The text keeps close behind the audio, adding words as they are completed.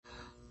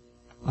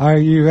Are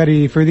you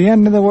ready for the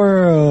end of the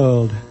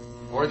world?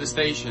 Or the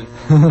station.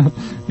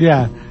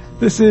 Yeah.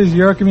 This is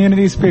Your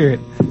Community Spirit,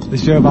 the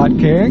show about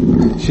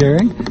caring,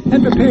 sharing,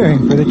 and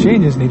preparing for the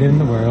changes needed in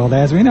the world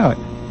as we know it.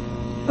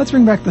 Let's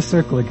bring back the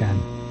circle again.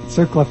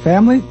 Circle of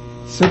family,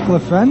 circle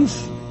of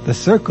friends, the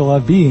circle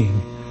of being.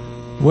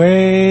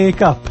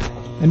 Wake up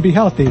and be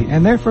healthy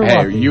and therefore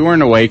wealthy. Hey, you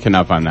weren't waking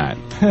up on that.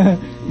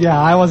 Yeah,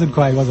 I wasn't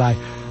quite, was I?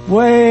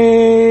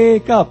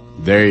 Wake up.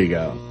 There you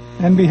go.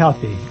 And be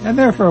healthy and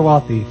therefore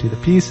wealthy to the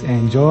peace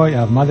and joy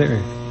of Mother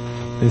Earth.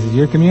 This is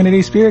Your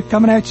Community Spirit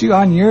coming at you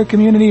on Your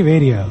Community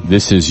Radio.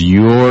 This is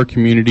Your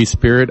Community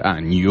Spirit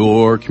on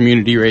Your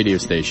Community Radio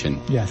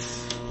Station.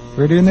 Yes.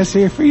 We're doing this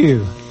here for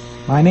you.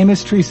 My name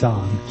is Tree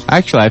Song.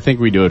 Actually, I think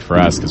we do it for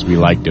us because we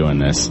like doing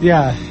this.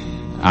 Yeah.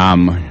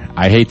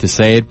 I hate to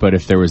say it, but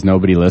if there was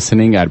nobody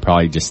listening, I'd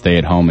probably just stay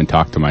at home and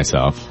talk to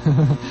myself.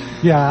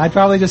 Yeah, I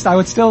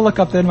would still look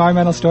up the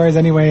environmental stories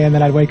anyway, and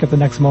then I'd wake up the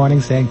next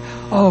morning saying,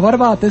 oh, what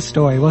about this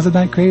story? Wasn't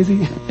that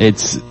crazy?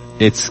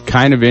 It's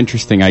kind of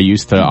interesting. I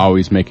used to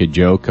always make a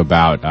joke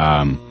about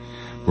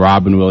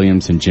Robin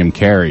Williams and Jim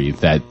Carrey,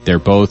 that they're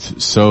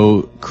both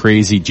so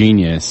crazy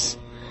genius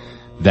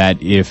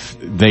that if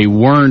they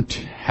weren't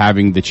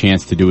having the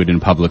chance to do it in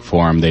public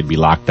forum, they'd be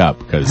locked up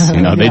because,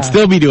 Yeah. they'd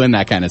still be doing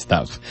that kind of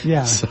stuff.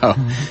 Yeah. So,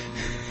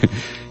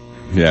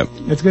 yeah.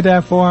 It's good to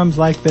have forums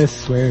like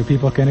this where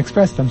people can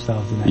express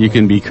themselves in that You way.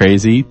 can be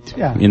crazy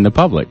in the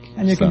public.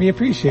 And you can be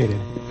appreciated.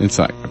 It's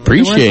like,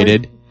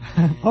 appreciated?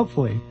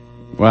 Hopefully.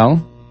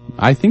 Well,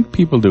 I think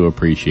people do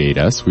appreciate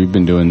us. We've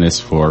been doing this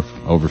for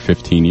over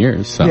 15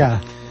 years. So.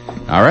 Yeah.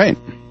 All right.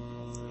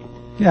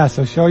 Yeah,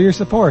 so show your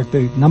support.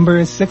 The number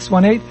is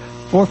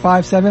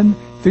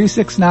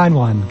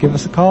 618-457-3691. Give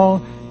us a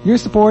call. Your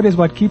support is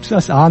what keeps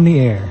us on the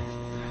air.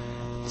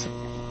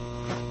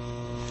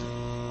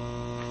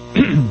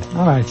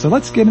 All right, so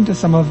let's get into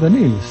some of the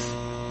news.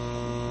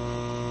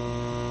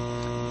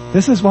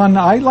 This is one,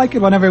 I like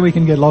it whenever we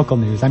can get local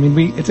news. I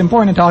mean, it's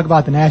important to talk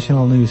about the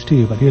national news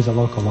too, but here's a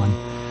local one.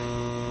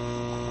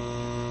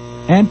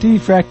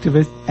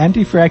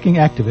 Anti-fracking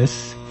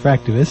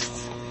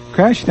fractivists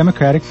crash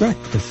Democratic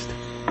breakfast.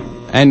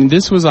 And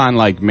this was on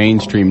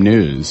mainstream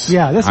news.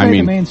 Yeah, this made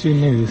the mainstream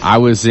news. I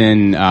was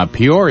in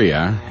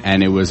Peoria,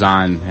 and it was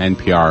on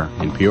NPR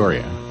in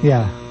Peoria.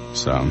 Yeah.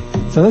 So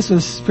this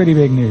was pretty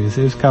big news.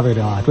 It was covered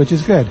a lot, which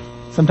is good.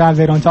 Sometimes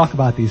they don't talk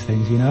about these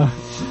things,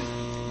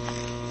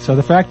 So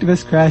the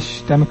fractivists crash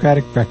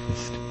Democratic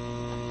breakfast.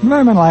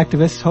 Environmental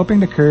activists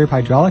hoping to curb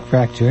hydraulic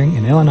fracturing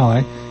in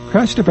Illinois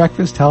crashed a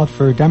breakfast held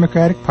for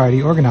Democratic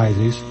Party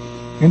organizers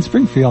in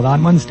Springfield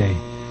on Wednesday.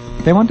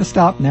 They want to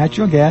stop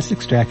natural gas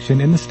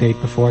extraction in the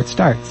state before it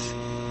starts.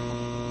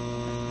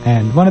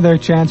 And one of their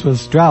chants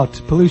was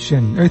drought,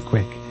 pollution,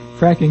 earthquake.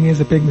 Fracking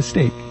is a big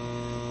mistake.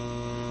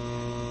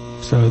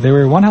 So there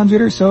were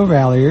 100 or so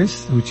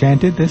ralliers who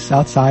chanted this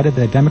outside of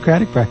the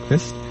Democratic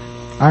breakfast,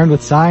 armed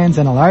with signs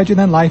and a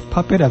larger-than-life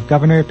puppet of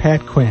Governor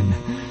Pat Quinn.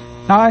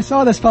 Now, I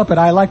saw this puppet.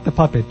 I like the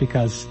puppet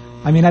because,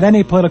 at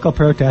any political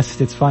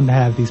protest, it's fun to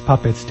have these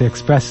puppets to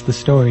express the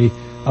story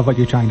of what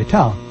you're trying to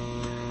tell.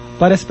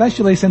 But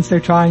especially since they're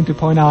trying to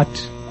point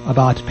out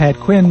about Pat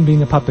Quinn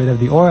being a puppet of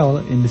the oil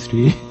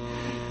industry,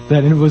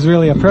 that it was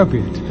really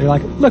appropriate. They're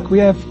like, look, we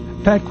have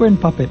Pat Quinn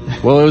puppet.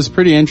 Well, it was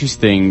pretty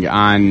interesting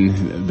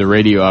on the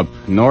radio up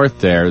north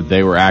there.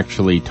 They were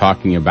actually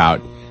talking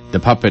about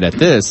the puppet at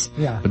this,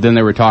 but then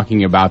they were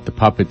talking about the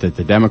puppet that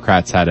the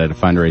Democrats had at a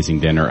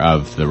fundraising dinner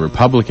of the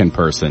Republican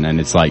person, and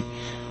it's like,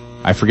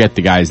 I forget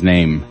the guy's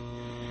name.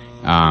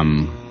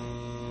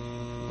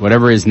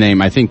 Whatever his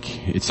name, I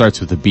think it starts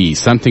with a B,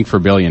 something for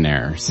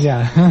billionaires.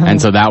 Yeah. And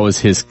so that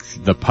was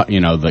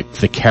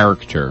the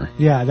character.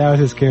 Yeah, that was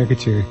his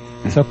caricature.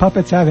 So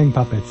puppets having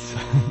puppets.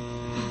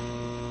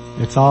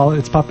 It's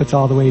puppets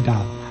all the way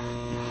down.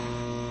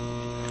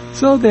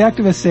 So the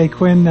activists say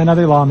Quinn and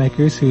other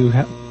lawmakers who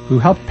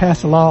helped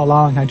pass a law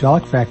allowing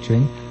hydraulic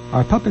fracturing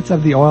are puppets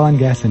of the oil and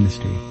gas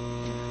industry.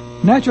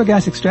 Natural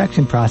gas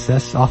extraction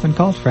process, often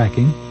called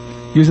fracking,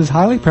 uses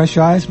highly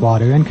pressurized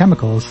water and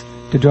chemicals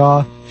to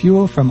draw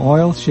fuel from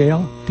oil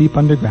shale deep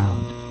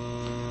underground.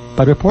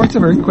 But reports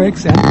of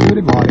earthquakes and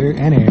polluted water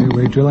and air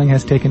where drilling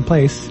has taken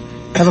place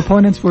have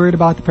opponents worried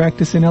about the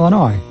practice in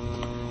Illinois.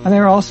 And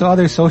there are also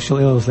other social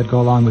ills that go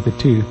along with it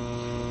too.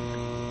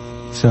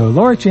 So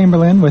Laura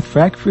Chamberlain with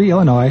Frack Free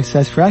Illinois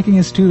says fracking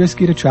is too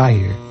risky to try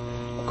here.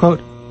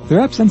 Quote, the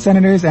reps and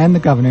senators and the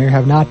governor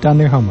have not done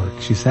their homework,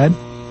 she said.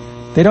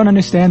 They don't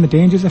understand the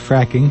dangers of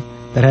fracking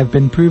that have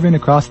been proven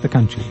across the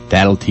country.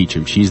 That'll teach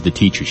him. She's the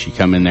teacher. She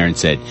come in there and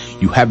said,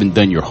 you haven't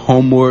done your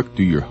homework,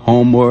 do your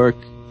homework,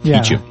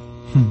 teach him.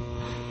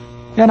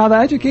 Yeah, now the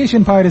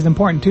education part is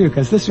important too,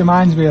 because this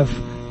reminds me of,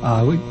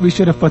 we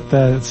should have put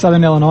the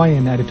Southern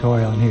Illinoisan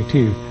editorial in here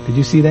too. Did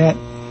you see that?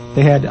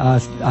 They had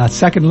a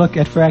second look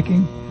at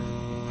fracking,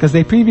 because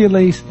they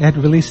previously had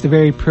released a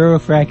very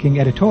pro-fracking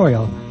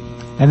editorial,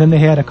 and then they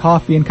had a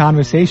coffee and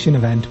conversation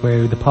event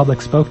where the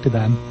public spoke to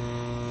them,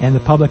 and the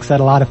public said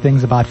a lot of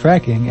things about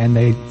fracking, and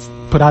they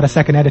put out a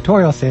second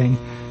editorial saying,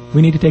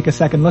 we need to take a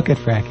second look at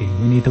fracking.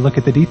 We need to look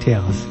at the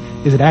details.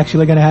 Is it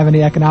actually going to have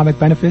any economic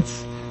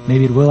benefits?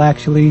 Maybe it will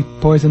actually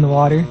poison the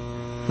water.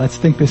 Let's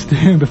think this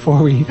through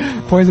before we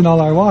poison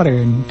all our water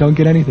and don't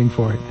get anything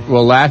for it.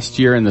 Well, last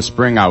year in the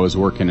spring I was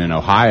working in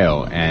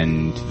Ohio,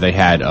 and they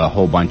had a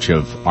whole bunch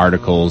of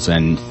articles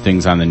and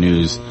things on the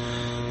news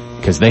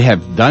because they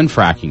have done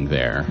fracking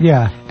there.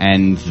 Yeah.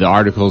 And the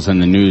articles in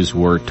the news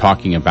were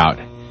talking about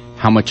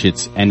how much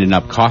it's ended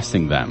up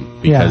costing them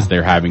because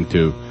they're having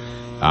to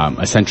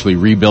essentially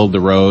rebuild the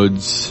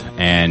roads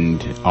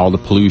and all the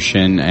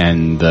pollution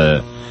and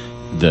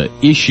the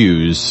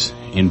issues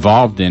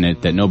involved in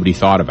it that nobody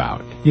thought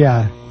about.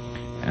 Yeah.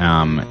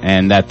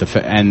 And that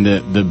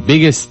the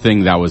biggest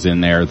thing that was in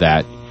there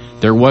that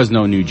there was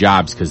no new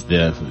jobs because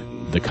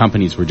the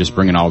companies were just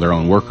bringing all their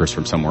own workers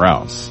from somewhere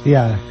else.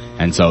 Yeah.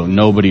 And so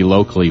nobody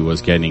locally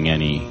was getting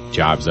any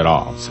jobs at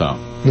all. So.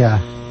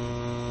 Yeah.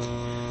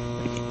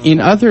 In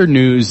other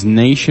news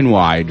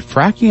nationwide,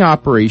 fracking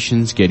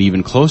operations get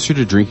even closer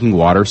to drinking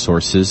water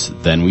sources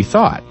than we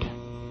thought.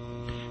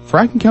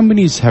 Fracking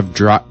companies have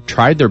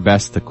tried their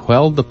best to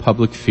quell the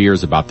public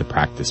fears about the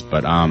practice,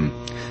 but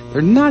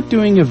they're not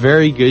doing a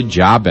very good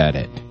job at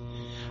it.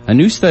 A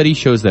new study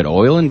shows that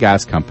oil and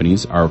gas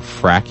companies are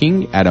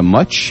fracking at a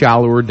much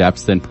shallower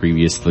depths than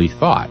previously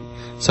thought,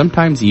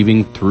 sometimes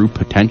even through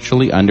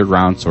potentially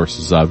underground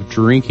sources of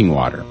drinking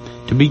water.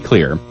 To be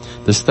clear,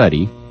 the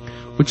study,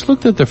 which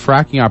looked at the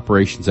fracking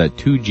operations at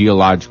 2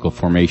 geological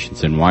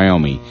formations in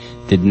Wyoming,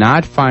 did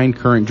not find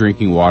current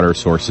drinking water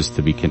sources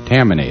to be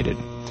contaminated.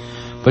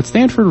 But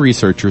Stanford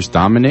researchers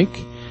Dominic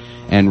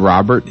and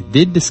Robert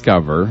did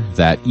discover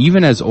that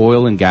even as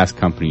oil and gas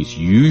companies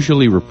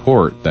usually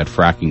report that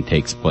fracking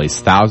takes place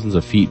thousands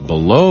of feet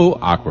below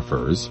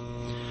aquifers,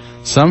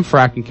 some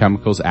fracking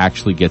chemicals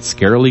actually get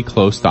scarily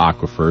close to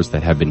aquifers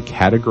that have been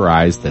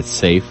categorized as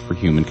safe for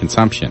human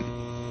consumption.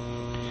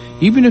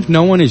 Even if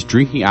no one is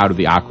drinking out of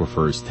the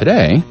aquifers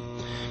today,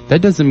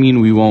 that doesn't mean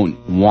we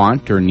won't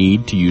want or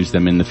need to use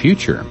them in the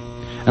future.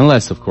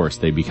 Unless, of course,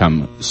 they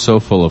become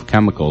so full of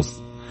chemicals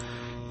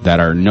that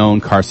are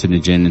known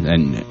carcinogen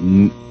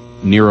and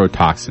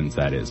neurotoxins,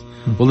 that is.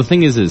 Well, the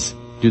thing is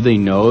do they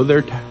know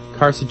they're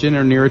carcinogen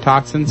or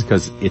neurotoxins?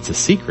 Because it's a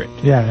secret.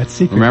 Yeah, it's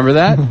secret. Remember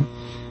that?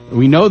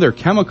 We know they're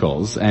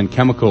chemicals, and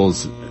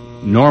chemicals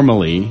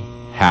normally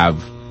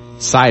have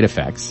side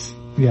effects.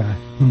 Yeah.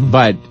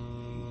 But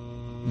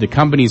the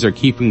companies are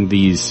keeping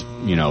these,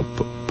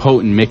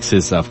 potent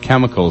mixes of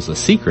chemicals a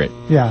secret.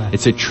 Yeah.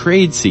 It's a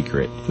trade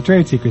secret. It's a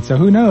trade secret. So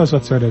who knows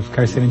what sort of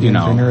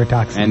carcinogens or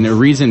neurotoxins. And the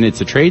reason it's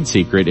a trade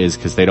secret is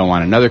because they don't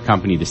want another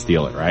company to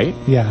steal it, right?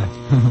 Yeah.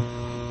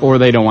 Or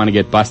they don't want to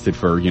get busted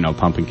for,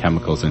 pumping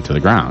chemicals into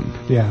the ground.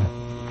 Yeah.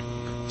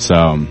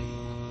 So,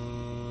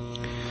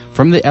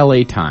 from the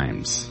LA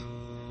Times,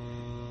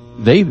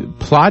 they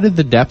plotted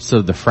the depths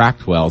of the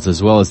fracked wells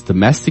as well as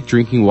domestic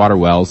drinking water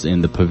wells in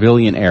the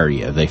Pavilion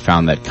area. They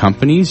found that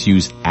companies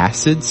use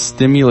acid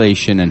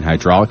stimulation and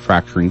hydraulic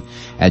fracturing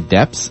at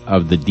depths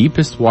of the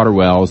deepest water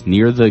wells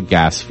near the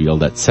gas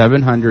field at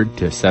 700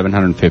 to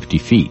 750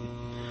 feet,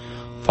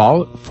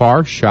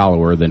 far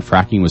shallower than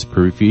fracking was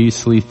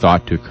previously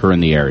thought to occur in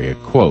the area.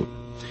 Quote,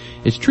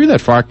 "It's true that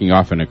fracking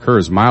often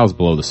occurs miles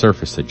below the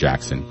surface," said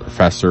Jackson,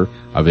 professor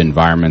of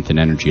environment and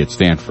energy at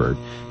Stanford.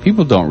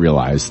 "People don't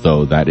realize,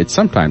 though, that it's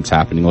sometimes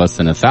happening less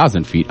than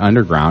 1,000 feet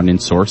underground in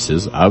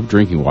sources of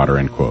drinking water,"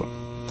 end quote.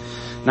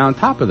 Now, on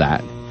top of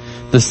that,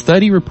 the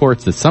study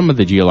reports that some of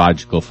the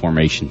geological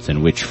formations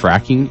in which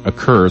fracking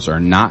occurs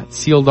are not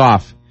sealed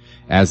off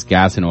as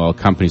gas and oil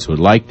companies would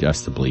like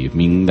us to believe,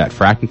 meaning that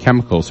fracking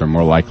chemicals are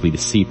more likely to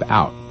seep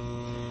out.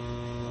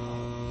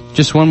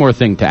 Just one more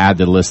thing to add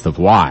to the list of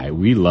why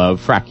we love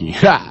fracking.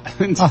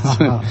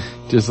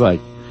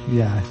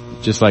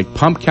 Just like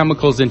pump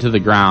chemicals into the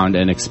ground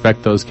and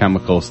expect those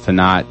chemicals to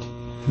not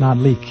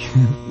leak.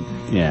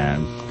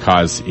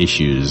 Cause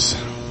issues.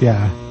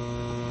 Yeah,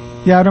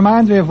 it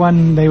reminds me of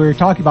when they were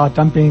talking about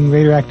dumping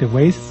radioactive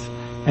wastes,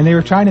 and they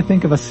were trying to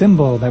think of a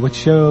symbol that would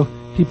show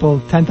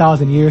people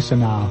 10,000 years from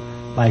now,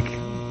 like,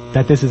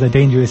 that this is a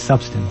dangerous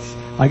substance.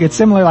 Like, it's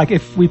similar, like,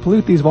 if we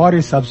pollute these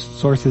water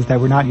sources that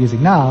we're not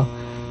using now,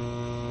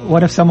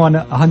 what if someone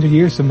 100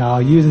 years from now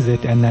uses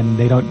it and then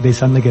they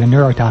suddenly get a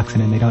neurotoxin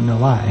and they don't know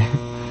why?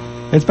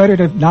 It's better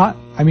to not,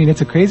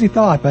 it's a crazy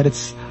thought, but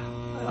it's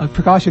a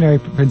precautionary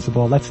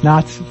principle. Let's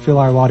not fill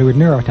our water with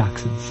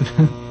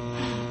neurotoxins.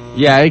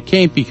 Yeah, it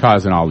can't be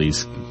causing all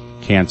these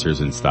cancers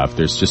and stuff.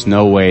 There's just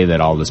no way that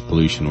all this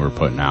pollution we're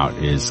putting out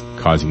is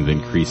causing the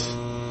increase.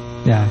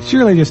 Yeah,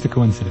 surely just a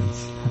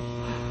coincidence.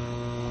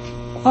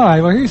 All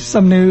right, well, here's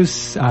some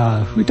news.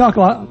 We talk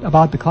a lot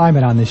about the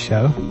climate on this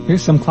show.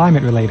 Here's some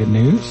climate-related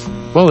news.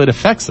 Well, it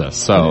affects us,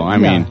 so,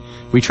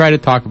 we try to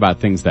talk about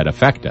things that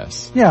affect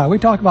us. Yeah, we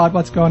talk about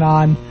what's going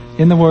on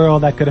in the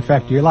world that could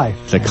affect your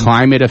life. The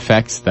climate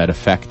effects that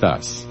affect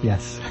us.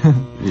 Yes.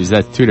 Is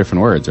that 2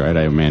 different words, right?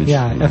 I managed.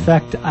 Yeah,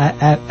 affect.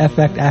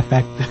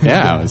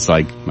 Yeah, it's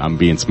like I'm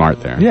being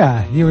smart there.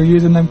 Yeah, you were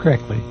using them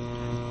correctly.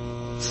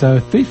 So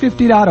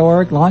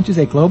 350.org launches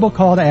a global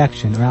call to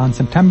action around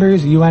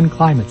September's UN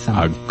Climate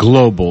Summit. A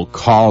global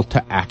call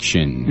to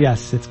action.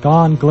 Yes, it's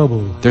gone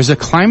global. There's a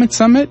climate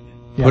summit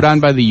put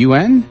on by the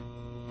UN?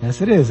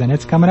 Yes, it is, and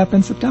it's coming up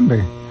in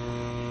September.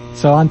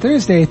 So on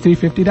Thursday,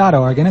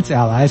 350.org and its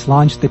allies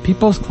launched the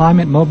People's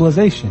Climate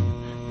Mobilization.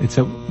 It's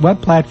a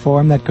web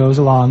platform that goes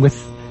along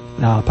with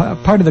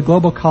part of the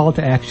global call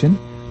to action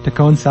to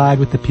coincide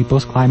with the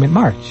People's Climate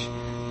March,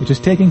 which is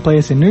taking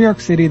place in New York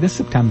City this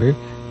September,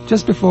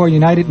 just before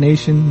United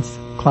Nations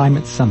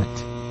Climate Summit.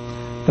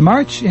 The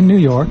march in New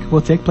York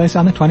will take place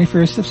on the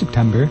 21st of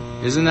September.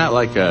 Isn't that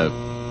like a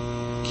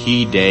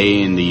key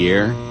day in the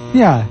year?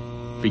 Yeah.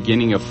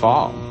 Beginning of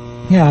fall.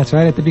 Yeah, it's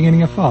right at the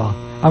beginning of fall.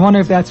 I wonder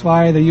if that's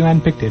why the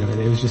UN picked it, or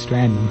it was just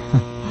random.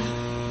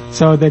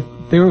 So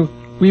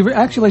we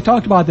actually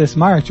talked about this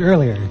march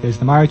earlier. There's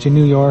the march in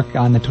New York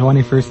on the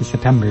 21st of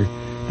September.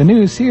 The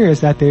news here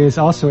is that there is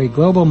also a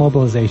global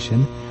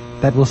mobilization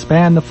that will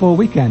span the full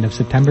weekend of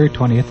September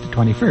 20th to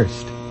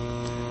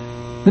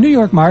 21st. The New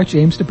York March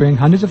aims to bring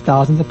hundreds of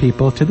thousands of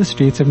people to the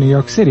streets of New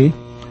York City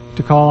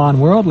to call on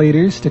world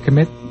leaders to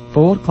commit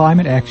bold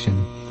climate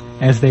action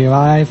as they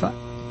arrive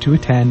to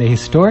attend a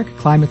historic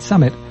climate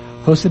summit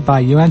hosted by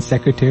UN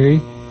Secretary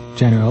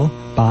General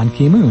Ban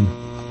Ki-moon.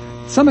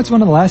 The summit's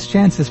one of the last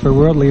chances for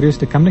world leaders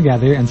to come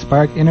together and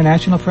spark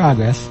international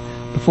progress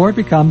before it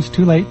becomes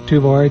too late to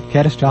avoid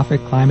catastrophic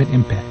climate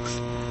impacts.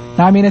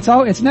 Now, I mean,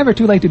 it's never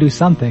too late to do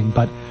something,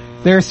 but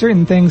there are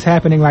certain things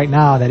happening right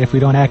now that if we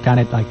don't act on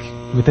it, like,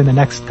 within the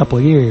next couple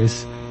of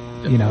years,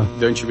 you know.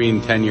 Don't you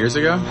mean 10 years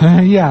ago?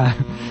 Yeah.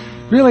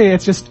 Really,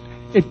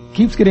 it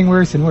keeps getting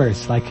worse and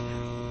worse. Like,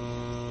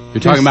 you're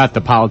talking about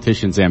the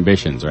politicians'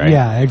 ambitions, right?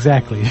 Yeah,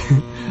 exactly.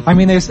 I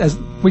mean,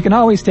 we can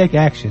always take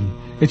action.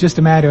 It's just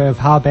a matter of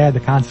how bad the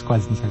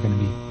consequences are going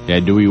to be.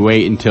 Yeah, do we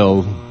wait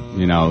until,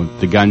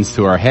 the gun's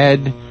to our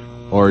head,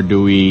 or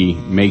do we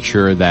make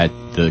sure that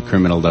the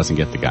criminal doesn't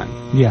get the gun?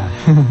 Yeah.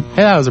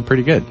 Hey, that was a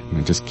pretty good.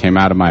 It just came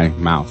out of my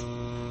mouth.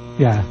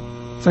 Yeah.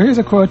 So here's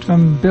a quote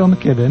from Bill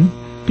McKibben.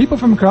 People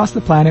from across the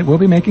planet will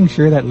be making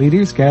sure that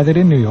leaders gathered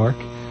in New York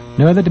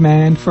know the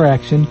demand for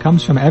action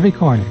comes from every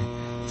corner,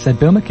 said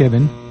Bill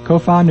McKibben,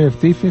 co-founder of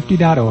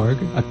 350.org,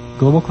 a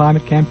global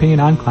climate campaign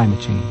on climate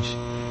change.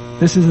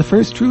 This is the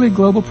first truly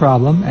global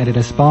problem, and it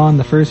has spawned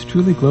the first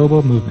truly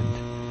global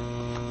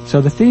movement.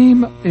 So the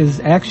theme is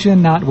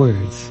action, not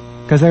words.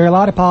 Because there are a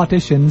lot of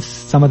politicians,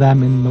 some of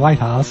them in the White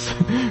House,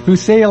 who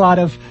say a lot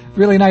of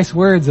really nice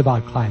words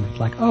about climate.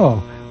 Like,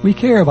 oh, we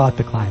care about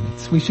the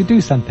climates. We should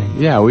do something.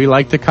 Yeah, we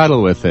like to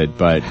cuddle with it,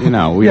 but, we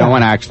don't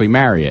want to actually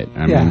marry it.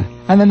 I mean,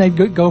 and then they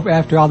go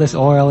after all this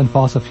oil and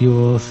fossil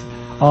fuels,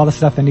 all the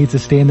stuff that needs to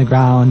stay in the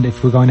ground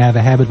if we're going to have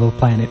a habitable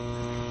planet.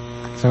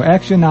 So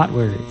action, not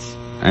words.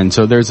 And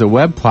so there's a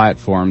web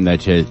platform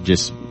that has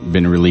just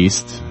been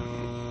released.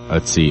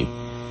 Let's see.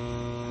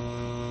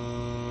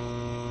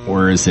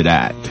 Where is it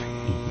at?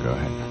 Go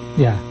ahead.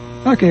 Yeah.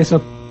 Okay,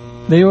 so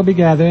they will be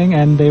gathering,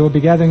 and they will be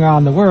gathering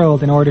around the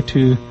world in order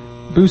to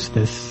boost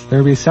this. There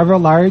will be several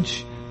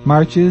large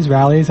marches,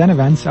 rallies, and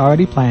events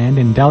already planned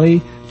in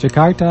Delhi,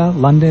 Jakarta,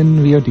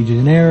 London, Rio de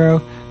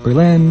Janeiro,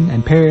 Berlin,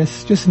 and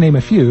Paris, just to name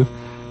a few.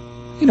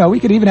 We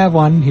could even have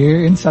one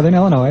here in southern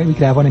Illinois. We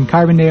could have one in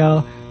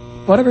Carbondale.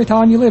 Whatever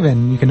town you live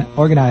in, you can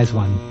organize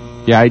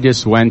one. Yeah, I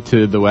just went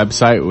to the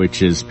website,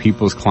 which is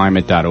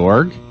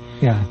peoplesclimate.org.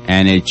 Yeah.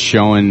 And it's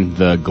showing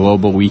the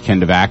global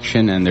weekend of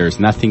action, and there's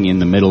nothing in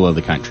the middle of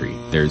the country.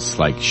 There's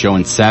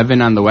showing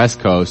 7 on the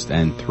West Coast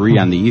and 3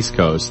 on the East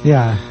Coast.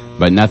 Yeah.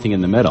 But nothing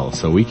in the middle.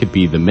 So we could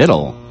be the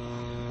middle.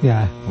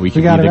 Yeah. We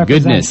could be the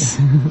goodness.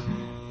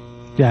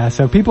 Yeah,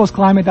 so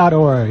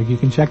peoplesclimate.org. You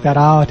can check that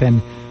out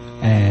and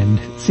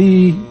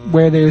see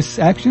where there's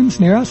actions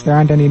near us. There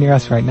aren't any near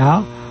us right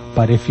now.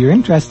 But if you're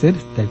interested,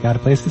 they've got a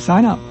place to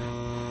sign up.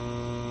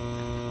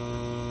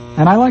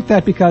 And I like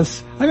that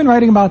because I've been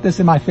writing about this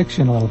in my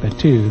fiction a little bit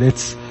too.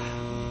 It's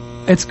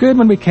good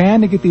when we can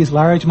to get these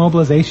large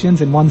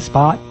mobilizations in one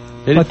spot.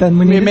 But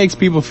then it makes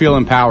people feel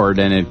empowered,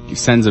 and it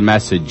sends a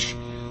message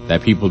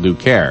that people do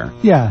care.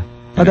 Yeah.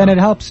 But then it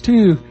helps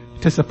too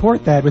to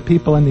support that with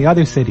people in the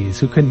other cities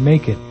who couldn't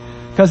make it.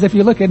 Because if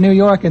you look at New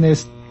York and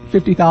there's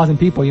 50,000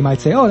 people, you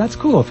might say, oh, that's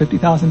cool,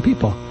 50,000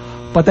 people.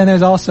 But then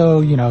there's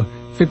also,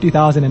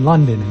 50,000 in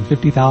London and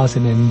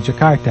 50,000 in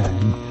Jakarta.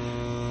 And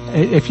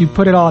if you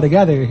put it all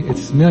together,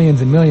 it's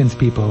millions and millions of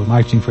people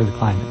marching for the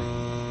climate.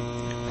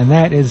 And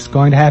that is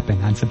going to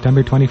happen on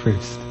September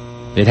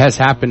 21st. It has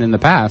happened in the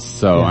past,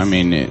 so, yes. I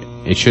mean,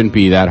 it shouldn't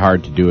be that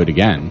hard to do it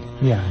again.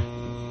 Yeah.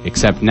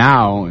 Except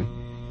now,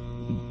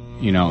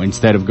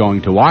 instead of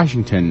going to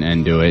Washington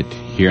and do it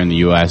here in the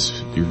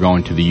U.S., you're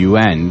going to the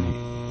UN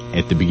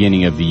at the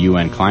beginning of the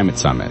UN Climate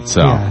Summit.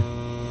 So, yeah.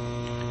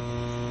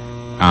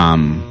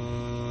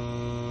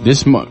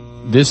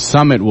 This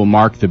summit will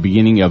mark the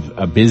beginning of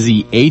a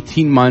busy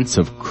 18 months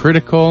of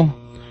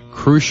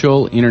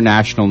crucial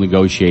international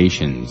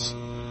negotiations.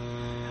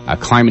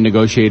 Climate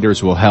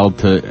negotiators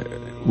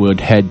would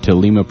head to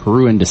Lima,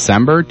 Peru in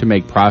December to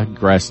make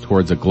progress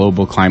towards a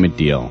global climate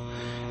deal.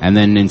 And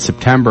then in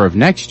September of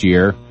next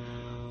year,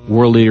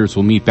 world leaders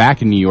will meet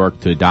back in New York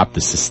to adopt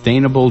the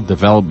Sustainable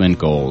Development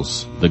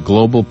Goals, the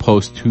global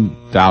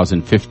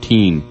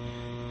post-2015.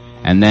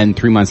 And then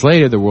 3 months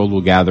later, the world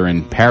will gather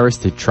in Paris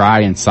to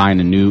try and sign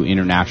a new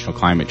international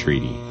climate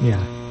treaty.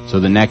 Yeah. So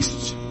the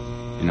next,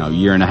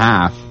 year and a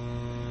half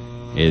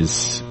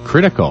is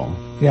critical.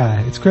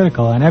 Yeah, it's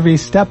critical. And every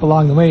step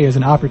along the way is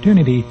an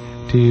opportunity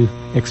to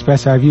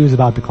express our views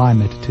about the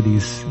climate to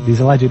these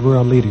alleged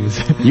world leaders.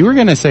 You were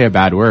going to say a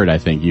bad word, I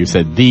think. You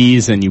said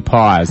these and you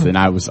paused, and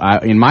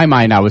in my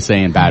mind I was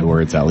saying bad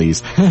words at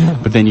least.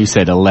 But then you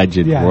said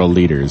alleged world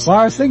leaders. Well,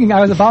 I was thinking I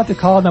was about to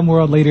call them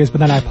world leaders, but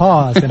then I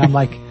paused and I'm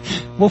like,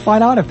 we'll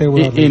find out if they're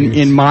world leaders.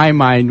 In my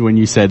mind, when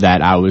you said that,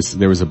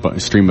 there was a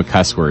stream of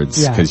cuss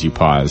words because you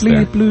paused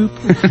there. Bloop,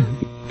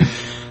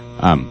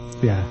 bloop.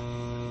 Yeah.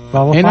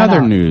 Well, in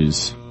other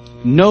news,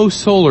 no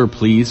solar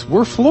please,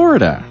 we're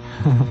Florida.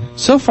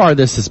 So far,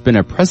 this has been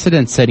a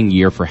precedent-setting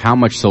year for how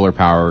much solar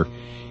power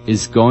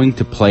is going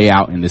to play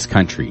out in this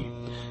country.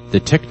 The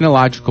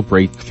technological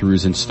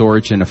breakthroughs in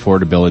storage and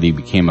affordability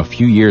became a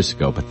few years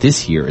ago, but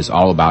this year is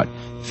all about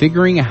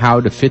figuring out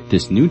how to fit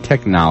this new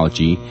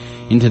technology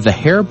into the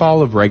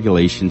hairball of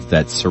regulations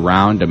that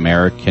surround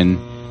American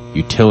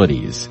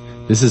utilities.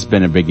 This has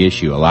been a big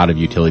issue. A lot of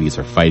utilities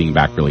are fighting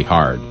back really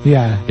hard.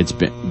 Yeah.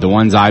 The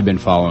ones I've been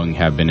following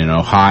have been in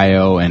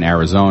Ohio and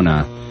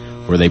Arizona,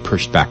 where they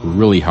pushed back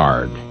really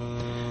hard.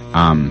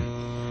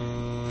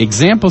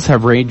 Examples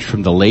have ranged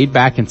from the laid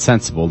back and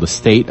sensible. The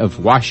state of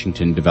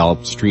Washington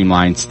developed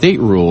streamlined state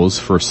rules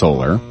for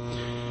solar,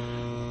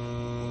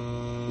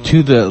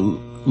 to the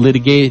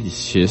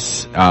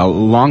litigious,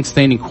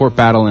 long-standing court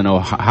battle in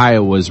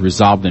Ohio was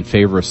resolved in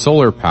favor of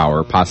solar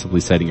power,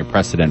 possibly setting a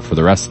precedent for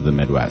the rest of the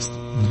Midwest.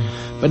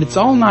 Mm-hmm. But it's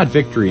all not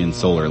victory in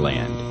solar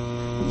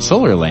land.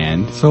 Solar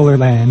land.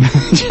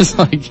 Just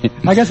like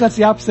I guess that's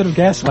the opposite of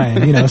gas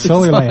land,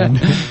 solar land.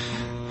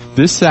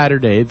 This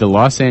Saturday, the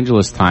Los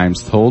Angeles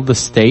Times told the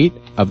state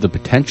of the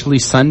potentially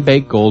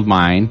sun-baked gold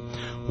mine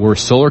where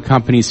solar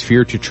companies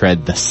fear to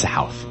tread the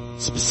South,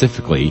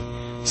 specifically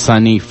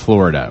sunny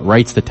Florida,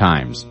 writes the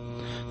Times.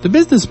 The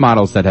business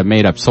models that have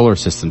made up solar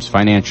systems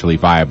financially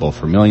viable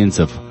for millions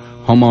of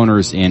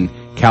homeowners in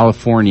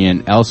California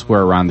and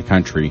elsewhere around the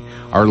country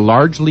are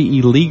largely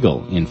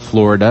illegal in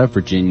Florida,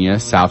 Virginia,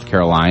 South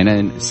Carolina,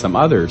 and some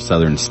other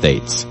southern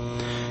states.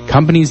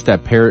 Companies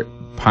that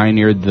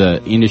pioneered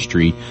the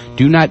industry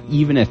do not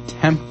even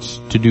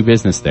attempt to do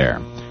business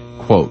there.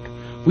 Quote,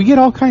 "We get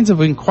all kinds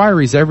of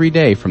inquiries every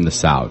day from the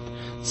South,"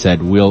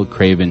 said Will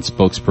Craven,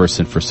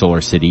 spokesperson for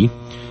Solar City.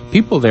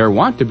 "People there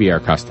want to be our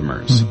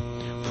customers."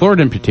 Mm-hmm.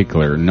 Florida in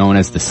particular, known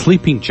as the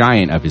sleeping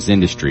giant of his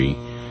industry,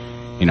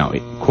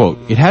 quote,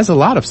 "It has a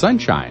lot of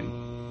sunshine,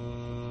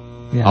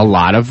 a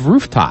lot of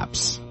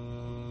rooftops."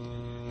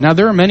 Now,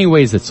 there are many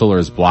ways that solar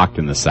is blocked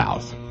in the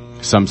South.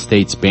 Some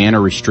states ban or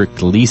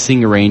restrict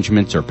leasing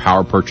arrangements or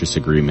power purchase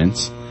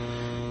agreements.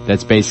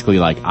 That's basically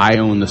like, I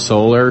own the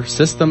solar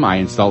system, I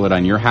install it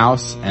on your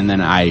house, and then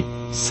I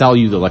sell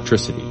you the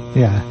electricity.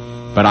 Yeah.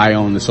 But I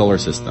own the solar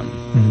system.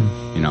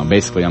 Mm-hmm.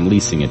 Basically I'm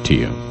leasing it to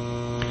you.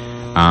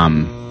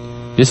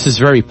 This is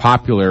very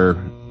popular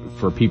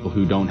for people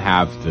who don't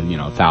have the,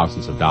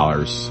 thousands of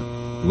dollars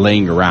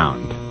laying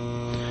around.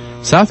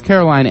 South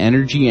Carolina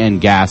Energy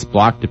and Gas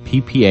blocked a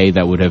PPA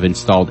that would have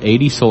installed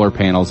 80 solar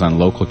panels on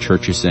local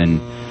churches and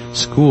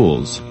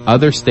schools.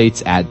 Other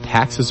states add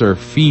taxes or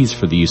fees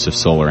for the use of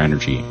solar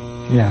energy.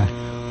 Yeah.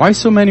 Why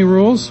so many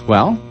rules?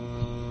 Well,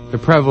 the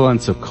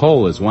prevalence of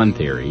coal is one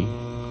theory.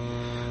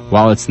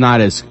 While it's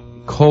not as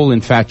coal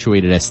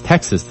infatuated as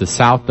Texas, the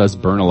South does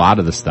burn a lot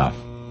of the stuff.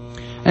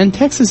 And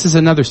Texas is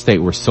another state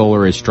where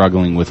solar is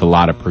struggling with a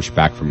lot of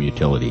pushback from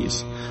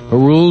utilities. But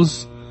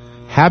rules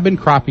have been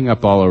cropping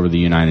up all over the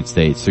United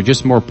States. They're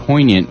just more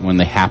poignant when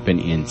they happen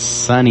in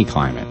sunny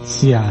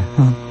climates. Yeah.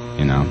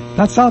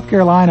 That South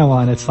Carolina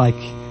one, it's like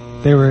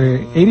there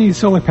were 80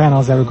 solar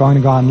panels that were going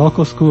to go on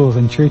local schools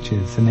and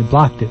churches, and they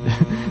blocked it.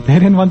 They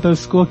didn't want those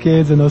school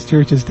kids and those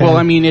churches to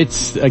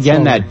it's,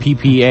 again, solar. That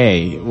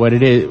PPA, what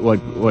it is,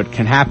 what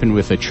can happen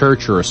with a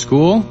church or a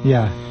school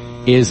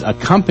is a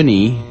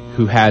company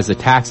who has a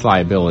tax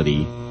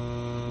liability.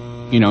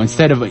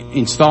 Instead of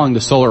installing the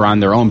solar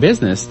on their own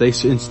business, they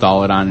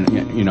install it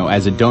on,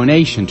 as a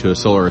donation to a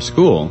solar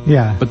school.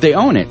 Yeah. But they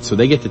own it, so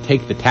they get to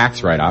take the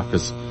tax write-off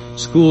because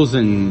schools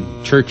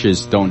and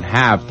churches don't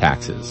have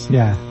taxes.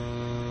 Yeah.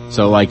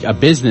 So like a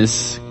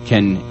business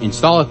can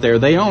install it there,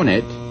 they own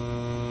it.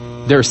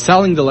 They're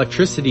selling the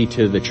electricity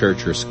to the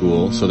church or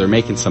school, so they're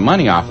making some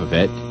money off of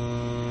it.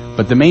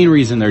 But the main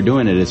reason they're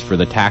doing it is for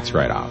the tax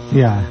write-off.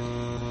 Yeah.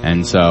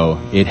 And so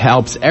it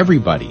helps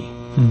everybody.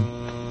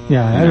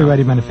 Yeah,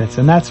 everybody benefits.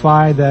 And that's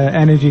why the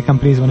energy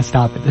companies want to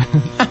stop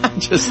it.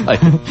 Just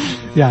like...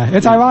 Yeah,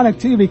 it's ironic,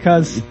 too,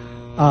 because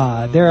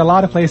there are a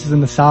lot of places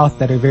in the South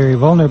that are very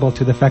vulnerable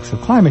to the effects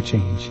of climate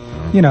change.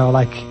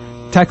 Like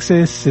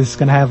Texas is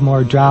going to have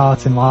more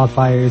droughts and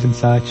wildfires and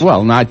such.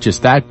 Well, not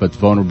just that, but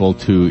vulnerable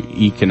to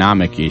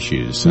economic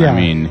issues. Yeah. I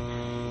mean,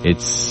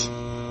 it's...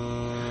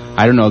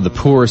 I don't know the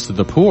poorest of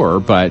the poor,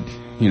 but,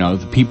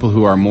 the people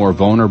who are more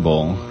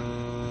vulnerable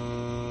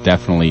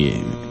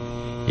definitely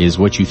is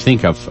what you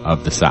think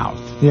of the South.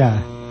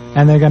 Yeah.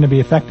 And they're going to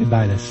be affected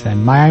by this.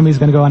 And Miami's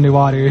going to go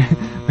underwater.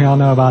 We all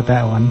know about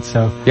that one.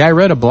 So yeah, I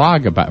read a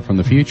blog from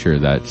the future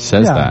that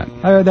says that.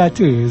 I read that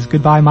too. It's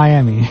goodbye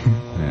Miami.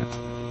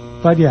 Yeah.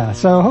 But yeah,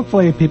 so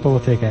hopefully people will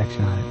take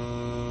action on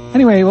it.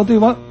 Anyway, we'll do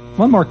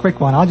one more quick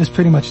one. I'll just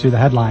pretty much do the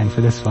headline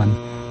for this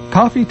one.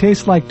 Coffee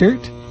tastes like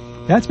dirt?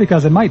 That's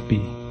because it might be.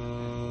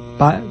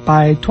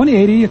 By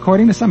 2080,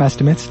 according to some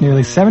estimates,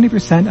 nearly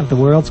 70% of the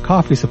world's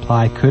coffee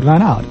supply could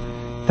run out,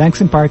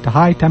 thanks in part to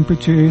high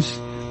temperatures,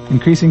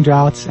 increasing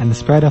droughts, and the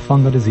spread of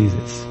fungal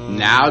diseases.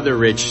 Now the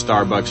rich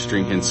Starbucks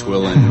drinking,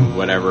 swilling,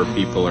 whatever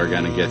people are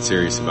going to get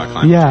serious about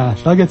climate change. Yeah,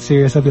 they'll get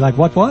serious. They'll be like,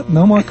 what?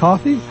 No more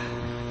coffee?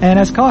 And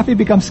as coffee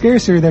becomes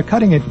scarcer, they're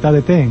cutting it with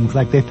other things.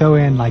 Like they throw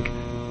in, like,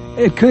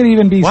 it could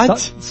even be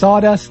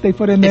sawdust they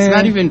put in there. It's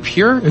not even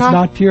pure coffee? It's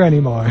not pure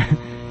anymore.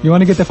 You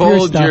want to get the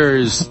pure stuff.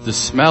 Folgers, the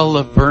smell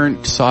of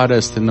burnt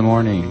sawdust in the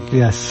morning.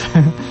 Yes.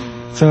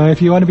 So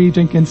if you want to be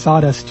drinking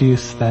sawdust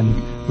juice,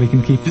 then we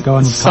can keep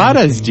going with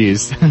sawdust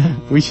juice.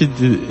 We should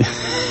do...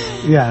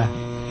 Yeah.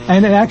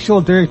 And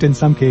actual dirt in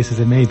some cases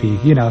it may be,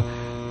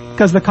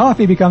 because the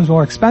coffee becomes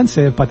more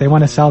expensive, but they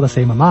want to sell the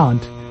same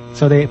amount,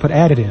 so they put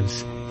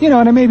additives.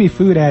 And it may be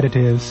food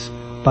additives,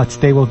 but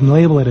they will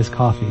label it as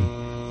coffee.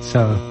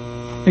 So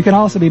it can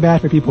also be bad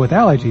for people with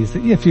allergies.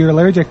 If you're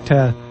allergic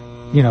to,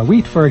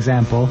 wheat, for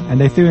example, and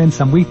they threw in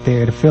some wheat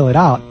there to fill it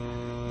out,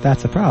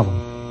 that's a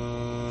problem.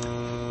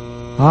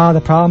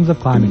 The problems of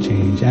climate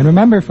change. And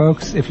remember,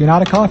 folks, if you're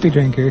not a coffee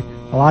drinker,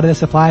 a lot of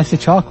this applies to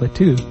chocolate,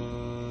 too.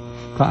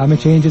 Climate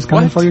change is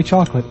coming for your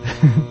chocolate.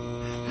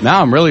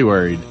 Now I'm really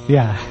worried.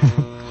 Yeah.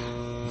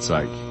 It's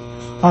like...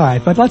 All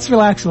right, but let's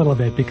relax a little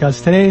bit,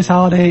 because today's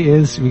holiday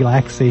is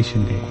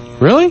Relaxation Day.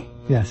 Really?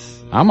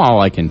 Yes. I'm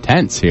all,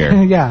 intense here.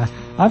 Yeah.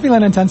 I'm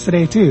feeling intense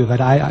today, too,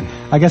 but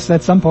I guess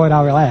at some point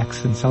I'll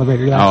relax and celebrate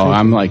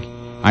relaxation. Oh,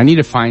 I need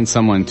to find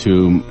someone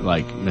to,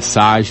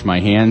 massage my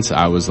hands.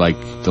 I was, the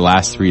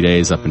last 3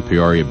 days up in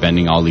Peoria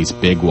bending all these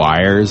big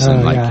wires,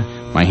 and,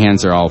 my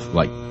hands are all,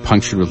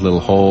 punctured with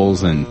little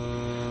holes and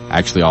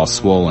actually all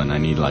swollen. I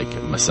need, a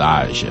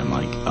massage. I'm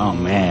like, oh,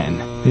 man.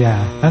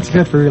 Yeah, that's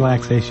good for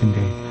Relaxation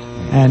Day.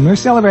 And we're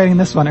celebrating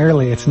this one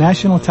early. It's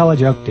National Tell a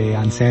Joke Day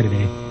on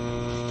Saturday.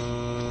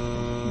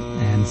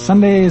 And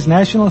Sunday is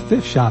National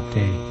Thrift Shop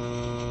Day.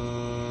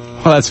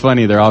 Well, that's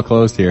funny. They're all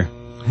closed here.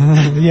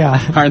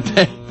 Yeah. Aren't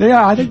they? They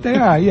are. I think they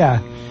are,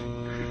 yeah.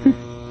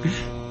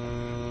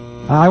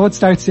 I would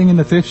start singing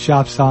the thrift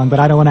shop song, but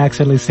I don't want to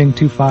accidentally sing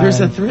too far.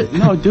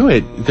 No, do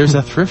it. There's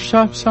a thrift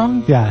shop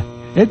song? Yeah.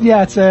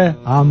 It's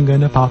I'm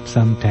gonna pop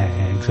some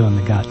tags.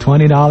 Only got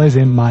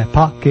 $20 in my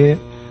pocket.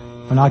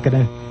 We're not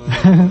gonna...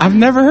 I've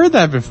never heard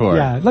that before.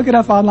 Yeah, look it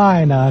up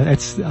online.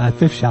 It's a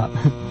thrift shop.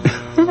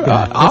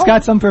 Yeah, it's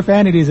got some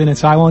profanities in it,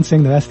 so I won't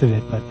sing the rest of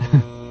it, but...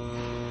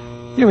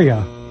 Here we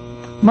go.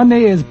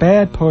 Monday is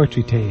Bad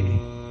Poetry Day.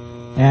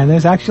 And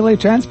there's actually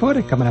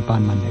Transporter coming up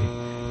on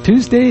Monday.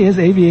 Tuesday is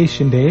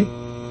Aviation Day.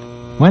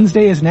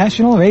 Wednesday is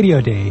National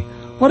Radio Day.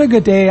 What a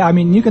good day. I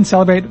mean, you can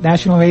celebrate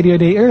National Radio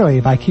Day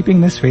early by keeping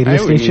this radio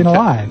station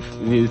alive.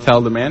 You need to tell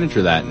the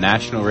manager that.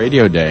 National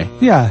Radio Day.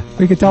 Yeah,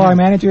 we could tell our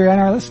manager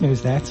and our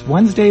listeners that.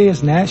 Wednesday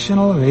is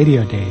National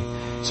Radio Day.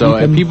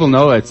 So people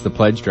know it's the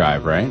pledge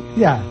drive, right?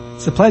 Yeah,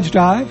 it's the pledge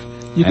drive.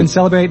 You can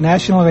celebrate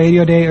National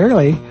Radio Day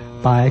early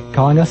by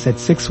calling us at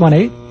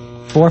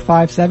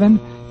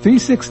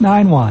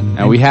 618-457-3691.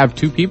 And we have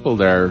two people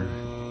there.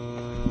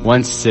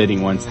 One's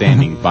sitting, one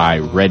standing by,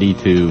 ready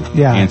to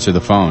answer the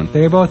phone.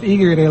 They're both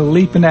eager to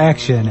leap into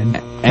action and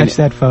catch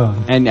that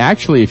phone. And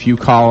actually, if you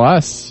call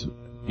us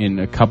in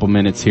a couple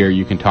minutes here,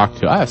 you can talk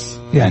to us.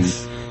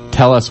 Yes. And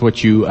tell us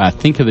what you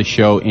think of the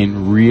show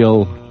in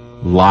real,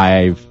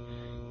 live,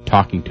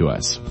 talking to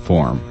us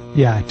form.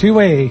 Yeah,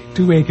 two-way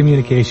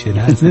communication.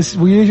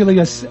 We're usually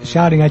just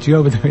shouting at you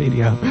over the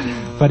radio.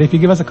 But if you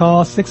give us a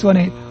call,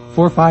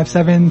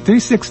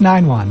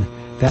 618-457-3691.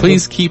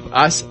 Please keep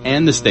us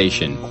and the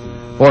station.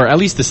 Or at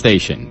least the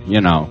station,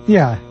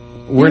 Yeah.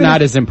 We're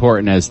not as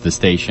important as the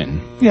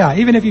station. Yeah,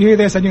 even if you hear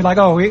this and you're like,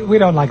 oh, we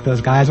don't like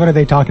those guys. What are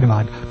they talking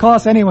about? Call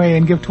us anyway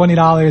and give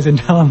 $20 and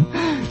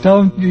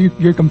tell them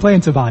your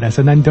complaints about us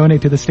and then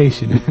donate to the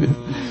station.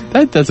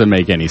 That doesn't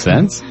make any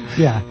sense.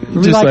 Yeah.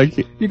 Just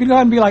you can go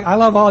ahead and be like, I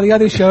love all the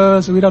other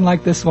shows. We don't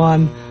like this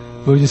one.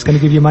 We're just going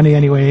to give you money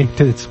anyway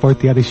to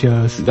support the other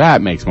shows.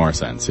 That makes more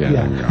sense.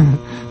 Yeah.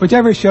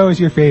 Whichever show is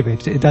your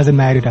favorite, it doesn't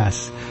matter to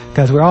us.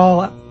 Because we're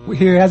all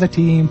here as a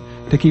team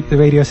to keep the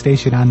radio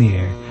station on the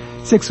air.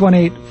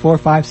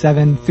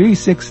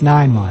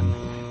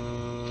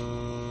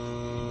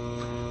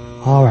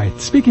 618-457-3691. All right.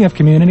 Speaking of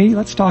community,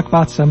 let's talk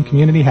about some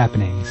community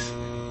happenings.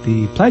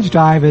 The pledge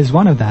drive is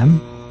one of them.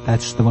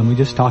 That's the one we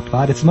just talked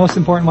about. It's the most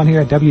important one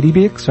here at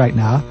WDBX right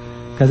now,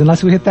 because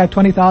unless we hit that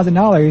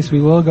 $20,000, we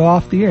will go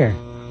off the air.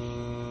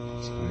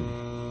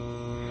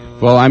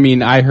 Well, I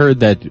mean, I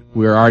heard that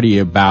we're already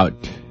about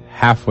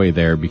halfway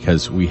there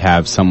because we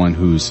have someone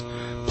who's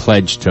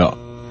pledged to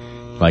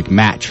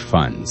match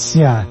funds.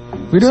 Yeah.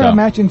 We do have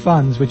matching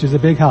funds, which is a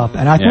big help.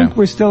 And I think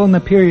we're still in the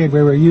period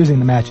where we're using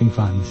the matching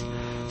funds.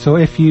 So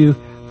if you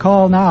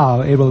call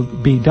now, it will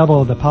be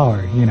double the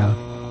power,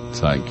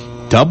 It's like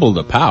double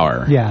the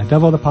power. Yeah,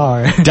 double the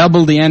power.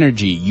 Double the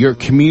energy. Your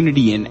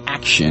community in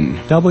action.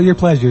 Double your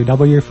pleasure,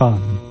 double your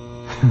fun.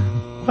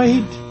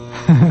 Wait.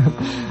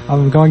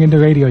 I'm going into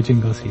radio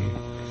jingles here.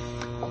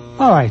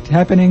 Alright,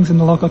 happenings in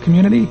the local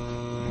community.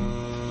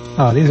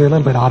 Oh, these are a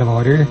little bit out of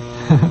order.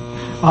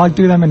 I'll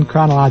do them in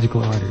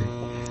chronological order.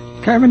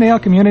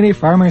 Carbondale Community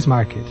Farmers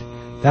Market.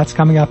 That's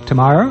coming up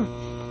tomorrow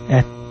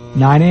at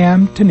 9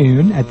 a.m. to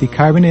noon at the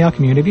Carbondale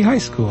Community High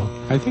School.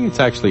 I think it's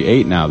actually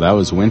 8 now. That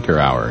was winter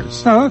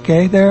hours. Oh,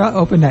 okay. They're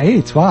open at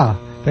 8. Wow.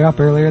 They're up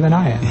earlier than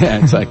I am.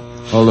 Yeah, it's like,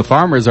 well, the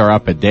farmers are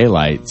up at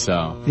daylight,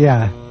 so.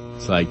 Yeah.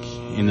 It's like,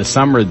 in the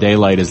summer,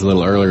 daylight is a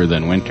little earlier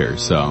than winter,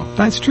 so.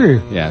 That's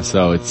true. Yeah,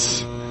 so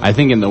I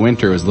think in the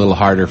winter it was a little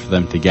harder for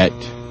them to get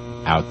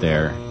out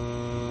there.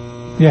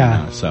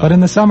 Yeah, but in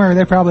the summer,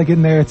 they're probably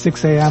getting there at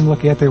 6 a.m.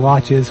 looking at their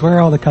watches. Where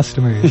are all the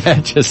customers? Yeah,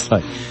 just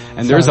like,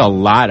 and there's a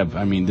lot of,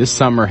 this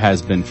summer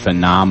has been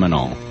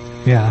phenomenal.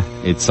 Yeah.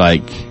 It's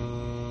like,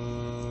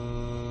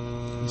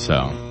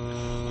 so,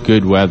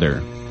 good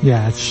weather.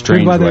 Yeah, it's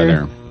strange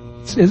weather.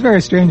 It's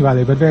very strange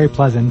weather, but very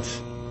pleasant.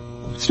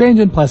 Strange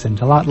and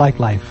pleasant, a lot like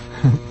life.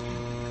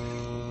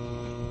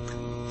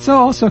 So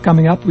also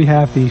coming up, we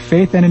have the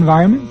Faith and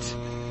Environment.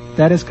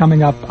 That is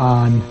coming up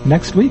on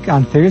next week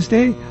on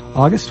Thursday,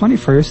 August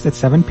 21st at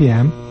 7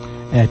 p.m.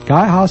 at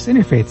Guy House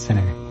Interfaith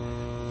Center.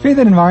 Faith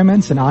and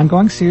Environment's an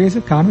ongoing series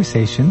of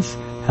conversations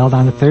held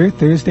on the third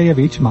Thursday of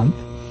each month.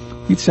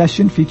 Each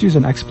session features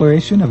an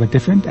exploration of a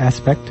different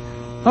aspect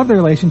of the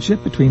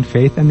relationship between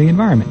faith and the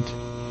environment.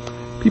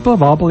 People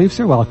of all beliefs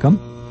are welcome.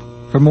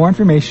 For more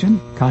information,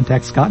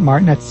 contact Scott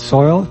Martin at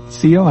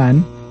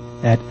soilcon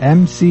at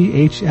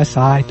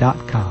mchsi.com.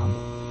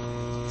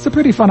 It's a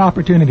pretty fun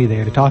opportunity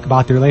there to talk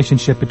about the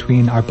relationship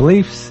between our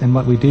beliefs and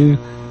what we do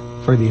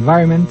for the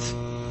environment,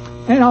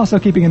 and also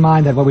keeping in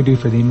mind that what we do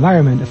for the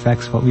environment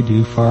affects what we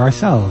do for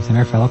ourselves and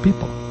our fellow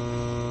people.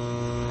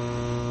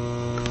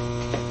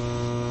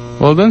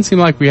 Well, it doesn't seem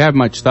like we have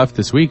much stuff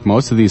this week.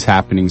 Most of these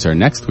happenings are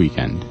next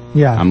weekend.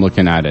 Yeah. I'm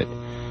looking at it.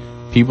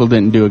 People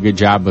didn't do a good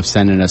job of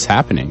sending us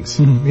happenings.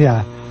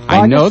 Yeah.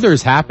 Well, I know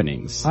there's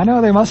happenings. I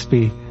know there must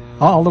be.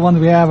 All the ones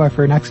we have are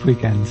for next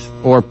weekends.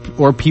 Or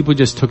people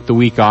just took the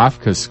week off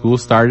because school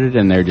started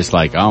and they're just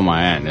like, oh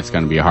man, it's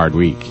going to be a hard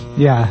week.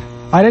 Yeah.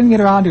 I didn't get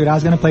around to it. I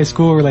was going to play a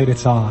school-related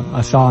song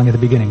at the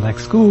beginning, like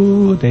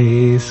school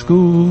days,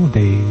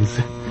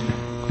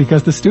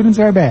 because the students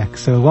are back.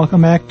 So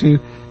welcome back to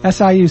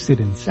SIU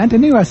students and to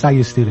new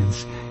SIU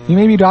students. You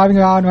may be driving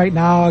around right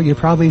now. You're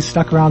probably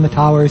stuck around the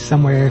towers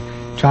somewhere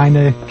trying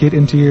to get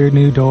into your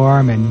new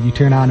dorm, and you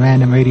turn on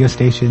random radio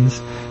stations.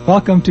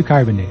 Welcome to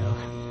Carbondale.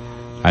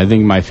 I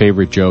think my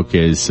favorite joke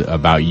is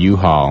about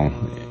U-Haul.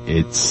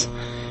 It's,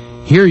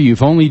 here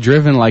you've only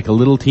driven like a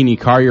little teeny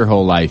car your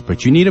whole life,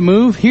 but you need to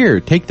move?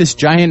 Here, take this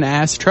giant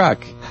ass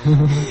truck.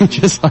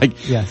 Just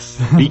like, yes.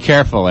 Be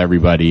careful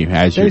everybody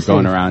as you're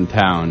going around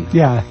town.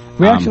 Yeah.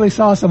 We actually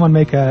saw someone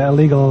make a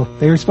illegal,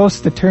 they were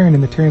supposed to turn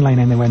in the turn lane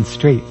and they went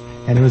straight,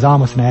 and it was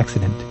almost an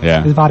accident. Yeah.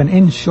 It was about an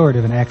inch short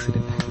of an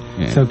accident.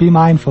 Yeah. So be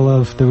mindful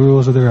of the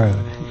rules of the road.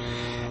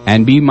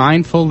 And be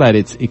mindful that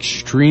it's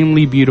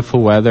extremely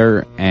beautiful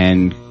weather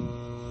and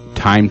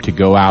time to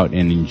go out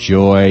and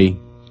enjoy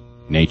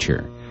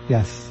nature.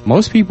 Yes.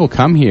 Most people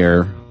come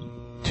here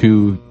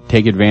to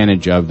take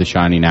advantage of the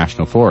Shawnee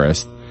National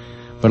Forest,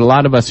 but a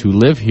lot of us who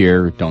live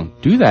here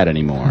don't do that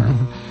anymore.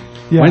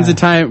 Yeah. When's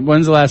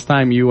the last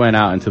time you went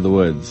out into the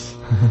woods?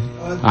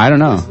 I don't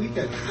know. This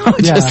weekend.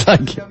 Just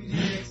like,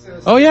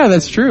 oh yeah,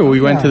 that's true.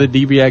 We went to the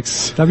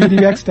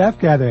WDBX staff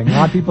gathering. A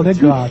lot of people did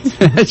go out.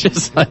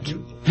 Just like,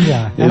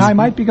 yeah, and I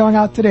might be going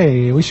out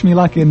today. Wish me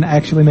luck in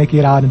actually making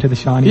it out into the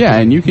Shawnee. Yeah,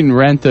 and you can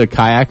rent a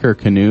kayak or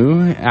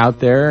canoe out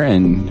there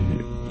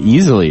and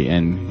easily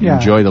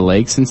enjoy the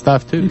lakes and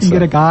stuff too. You can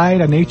get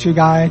a nature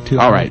guide to.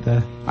 All right,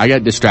 I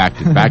got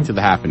distracted. Back to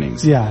the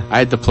happenings. Yeah, I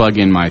had to plug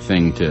in my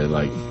thing to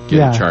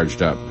get it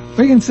charged up.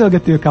 We can still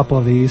get through a couple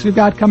of these. We've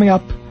got coming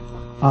up,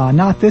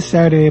 not this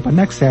Saturday, but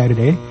next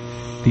Saturday,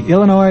 the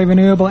Illinois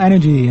Renewable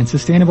Energy and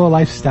Sustainable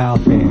Lifestyle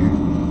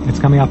Fair. It's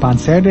coming up on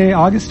Saturday,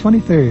 August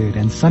 23rd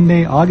and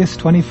Sunday, August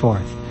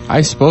 24th.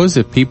 I suppose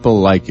if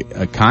people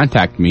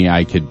contact me,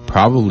 I could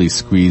probably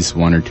squeeze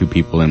one or two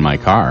people in my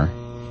car.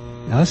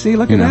 Now see,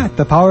 look at that.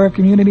 The power of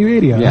community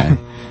radio. Yeah.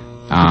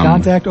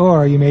 Contact,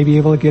 or you may be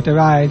able to get a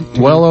ride.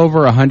 Well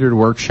over 100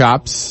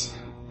 workshops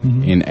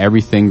in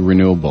everything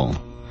renewable.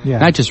 Yeah.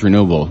 Not just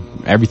renewable,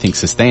 everything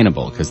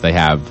sustainable, because they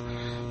have,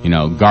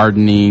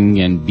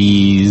 gardening and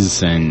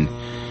bees and,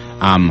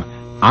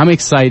 I'm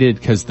excited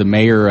because the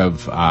mayor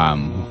of,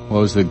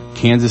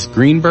 Kansas,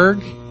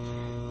 Greenburg?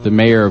 The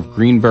mayor of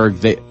Greenburg,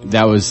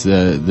 that was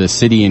the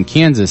city in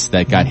Kansas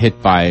that got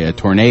hit by a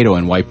tornado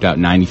and wiped out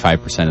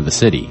 95% of the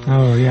city.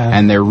 Oh, yeah.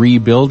 And they're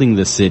rebuilding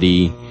the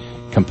city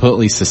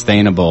completely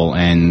sustainable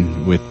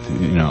and with,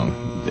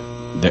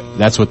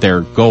 that's what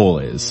their goal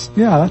is.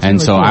 Yeah, that's and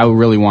really so cool. I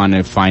really want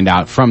to find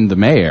out from the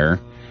mayor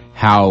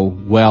how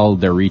well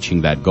they're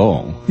reaching that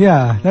goal.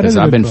 Yeah, that is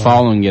a I've good been goal.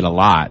 following it a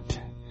lot,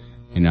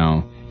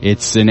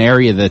 it's an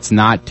area that's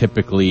not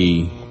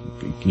typically,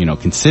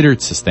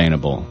 considered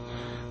sustainable,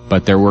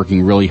 but they're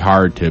working really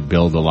hard to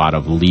build a lot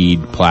of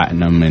LEED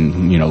Platinum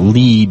and,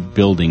 LEED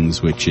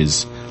buildings, which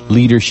is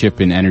leadership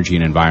in energy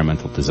and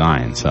environmental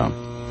design. So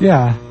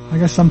yeah, I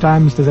guess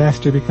sometimes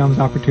disaster becomes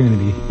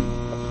opportunity.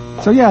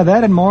 So yeah,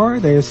 that and more.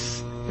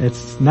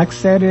 It's next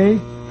Saturday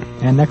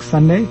and next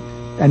Sunday,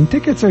 and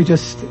tickets are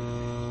just,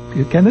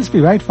 can this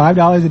be right?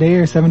 $5 a day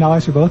or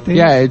 $7 for both days?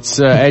 Yeah, it's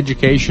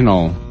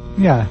educational.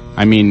 Yeah.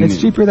 I mean,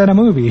 it's cheaper than a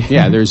movie.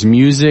 Yeah, there's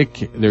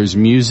music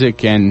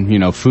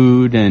and,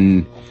 food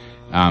and,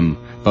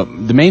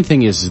 but the main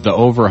thing is the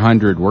over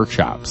 100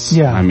 workshops.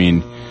 Yeah. I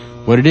mean,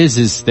 what it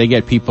is they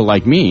get people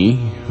like me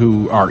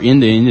who are in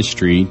the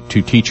industry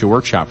to teach a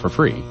workshop for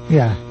free.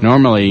 Yeah.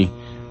 Normally,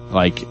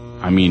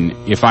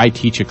 if I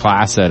teach a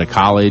class at a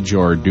college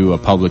or do a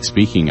public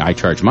speaking, I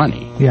charge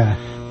money. Yeah.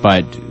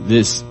 But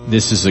this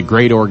is a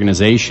great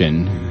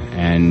organization,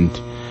 and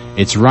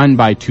it's run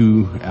by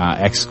two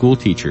ex-school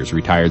teachers,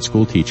 retired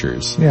school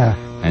teachers. Yeah.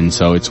 And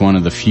so it's one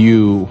of the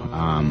few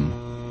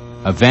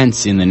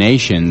events in the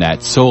nation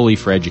that's solely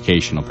for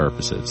educational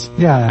purposes.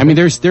 Yeah. I mean,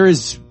 there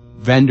is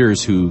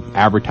vendors who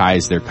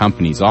advertise their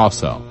companies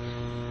also,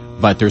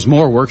 but there's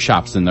more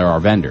workshops than there are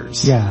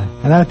vendors. Yeah,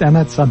 and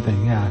that's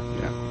something. Yeah.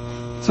 Yeah.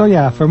 So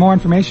yeah, for more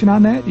information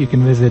on that, you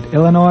can visit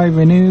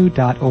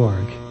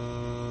illinoisrenew.org.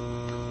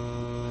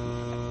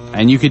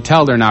 And you could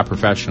tell they're not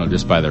professional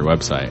just by their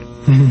website.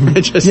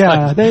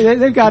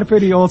 They've got a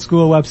pretty old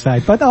school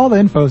website, but all the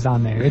info's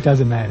on there. It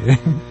doesn't matter.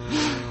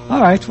 All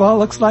right, well,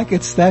 looks like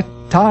it's that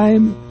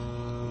time.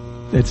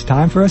 It's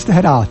time for us to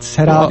head out.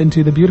 Head out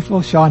into the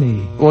beautiful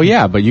Shawnee. Well,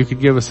 yeah, but you could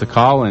give us a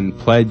call and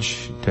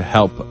pledge to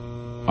help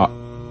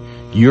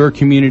your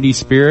community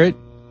spirit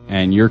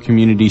and your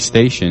community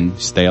station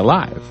stay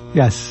alive.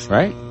 Yes.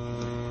 Right?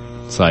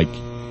 It's like,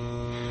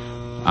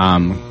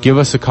 give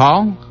us a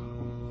call.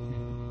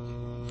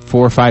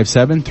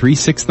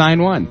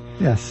 457-3691.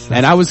 Yes.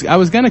 And I was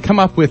going to come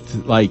up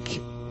with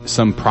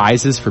some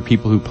prizes for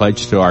people who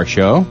pledge to our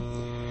show,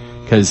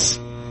 because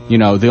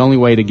the only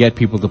way to get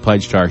people to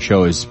pledge to our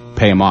show is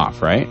pay them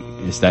off, right?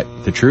 Is that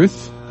the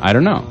truth? I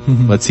don't know.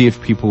 Mm-hmm. Let's see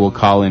if people will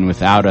call in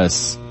without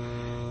us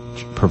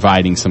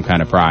providing some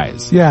kind of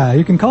prize. Yeah,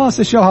 you can call us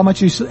to show how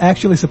much you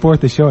actually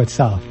support the show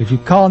itself. If you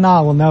call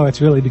now, we'll know it's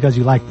really because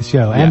you like the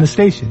show and the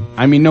station.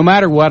 I mean, no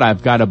matter what,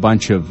 I've got a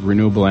bunch of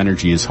Renewable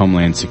Energy as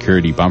Homeland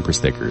Security bumper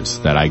stickers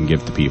that I can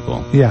give to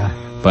people. Yeah.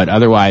 But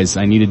otherwise,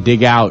 I need to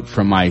dig out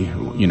from my,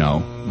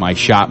 my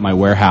shop, my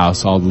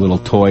warehouse, all the little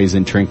toys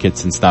and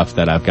trinkets and stuff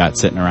that I've got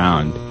sitting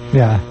around.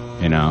 Yeah.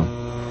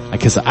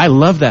 Because I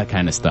love that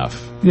kind of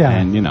stuff. Yeah.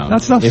 And,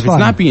 that stuff's if fun. It's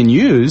not being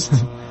used,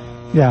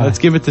 yeah, let's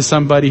give it to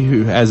somebody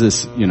who has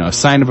this,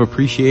 sign of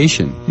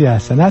appreciation.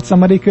 Yes, and that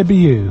somebody could be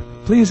you.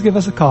 Please give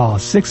us a call,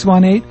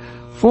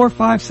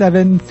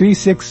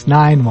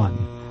 618-457-3691.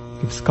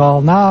 Give us a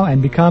call now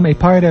and become a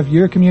part of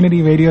your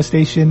community radio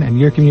station and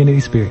your community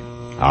spirit.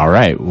 All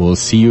right. We'll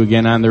see you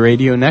again on the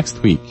radio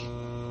next week.